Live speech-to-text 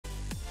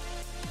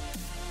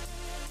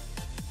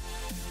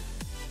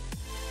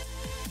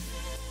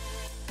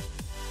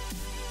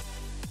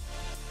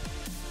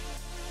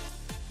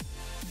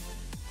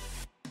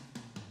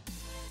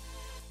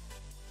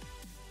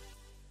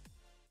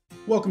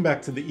Welcome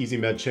back to the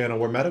EZmed channel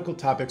where medical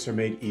topics are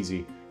made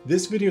easy.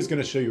 This video is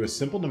going to show you a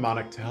simple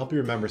mnemonic to help you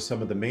remember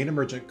some of the main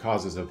emergent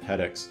causes of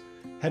headaches.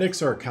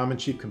 Headaches are a common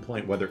chief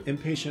complaint whether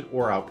inpatient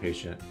or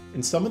outpatient.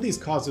 And some of these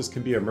causes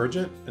can be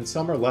emergent and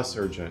some are less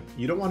urgent.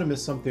 You don't want to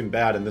miss something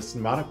bad, and this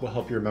mnemonic will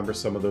help you remember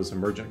some of those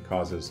emergent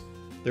causes.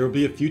 There will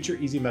be a future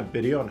EZmed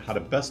video on how to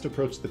best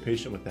approach the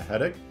patient with a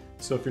headache,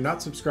 so if you're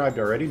not subscribed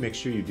already, make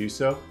sure you do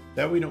so.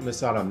 That way you don't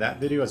miss out on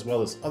that video as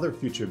well as other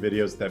future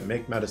videos that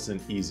make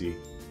medicine easy.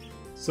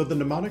 So the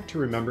mnemonic to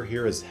remember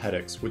here is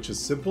headaches, which is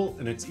simple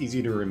and it's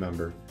easy to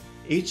remember.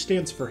 H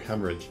stands for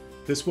hemorrhage.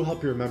 This will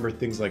help you remember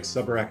things like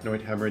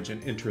subarachnoid hemorrhage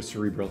and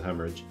intracerebral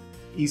hemorrhage.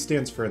 E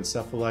stands for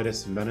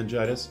encephalitis and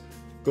meningitis.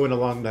 Going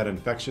along that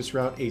infectious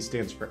route, A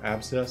stands for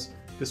abscess.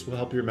 This will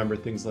help you remember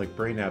things like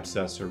brain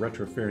abscess or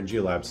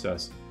retropharyngeal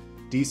abscess.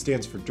 D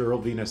stands for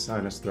dural venous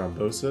sinus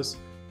thrombosis.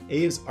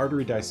 A is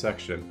artery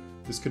dissection.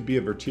 This could be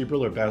a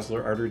vertebral or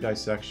basilar artery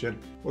dissection,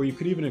 or you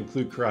could even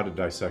include carotid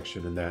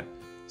dissection in that.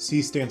 C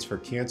stands for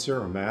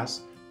cancer or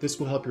mass. This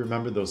will help you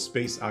remember those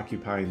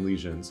space-occupying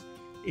lesions.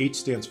 H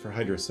stands for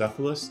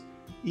hydrocephalus.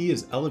 E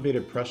is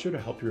elevated pressure to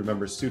help you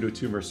remember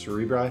pseudotumor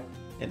cerebri.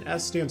 And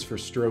S stands for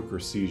stroke or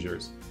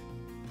seizures.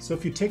 So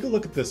if you take a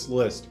look at this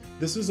list,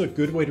 this is a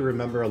good way to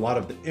remember a lot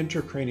of the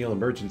intracranial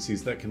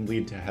emergencies that can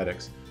lead to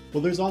headaches.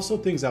 Well, there's also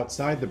things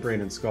outside the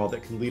brain and skull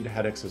that can lead to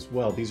headaches as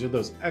well. These are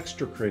those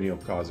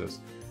extracranial causes.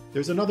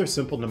 There's another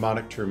simple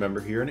mnemonic to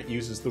remember here, and it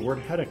uses the word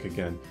headache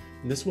again.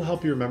 And this will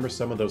help you remember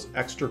some of those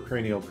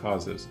extracranial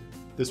causes.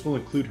 This will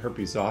include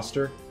herpes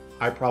zoster,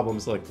 eye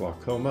problems like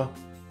glaucoma,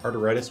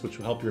 arteritis, which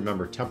will help you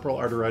remember temporal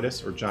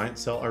arteritis or giant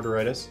cell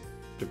arteritis,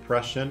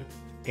 depression,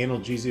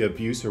 analgesia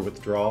abuse or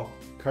withdrawal,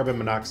 carbon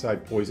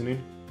monoxide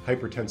poisoning,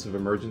 hypertensive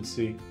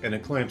emergency, and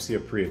eclampsia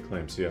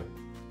preeclampsia.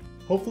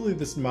 Hopefully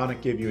this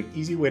mnemonic gave you an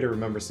easy way to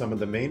remember some of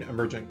the main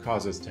emergent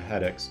causes to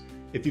headaches.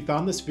 If you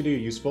found this video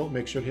useful,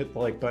 make sure to hit the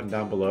like button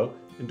down below,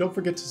 and don't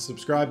forget to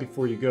subscribe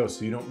before you go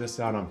so you don't miss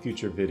out on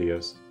future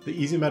videos. The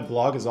EZmed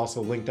blog is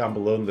also linked down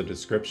below in the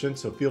description,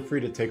 so feel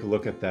free to take a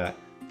look at that.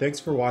 Thanks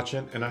for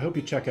watching, and I hope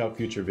you check out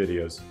future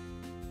videos.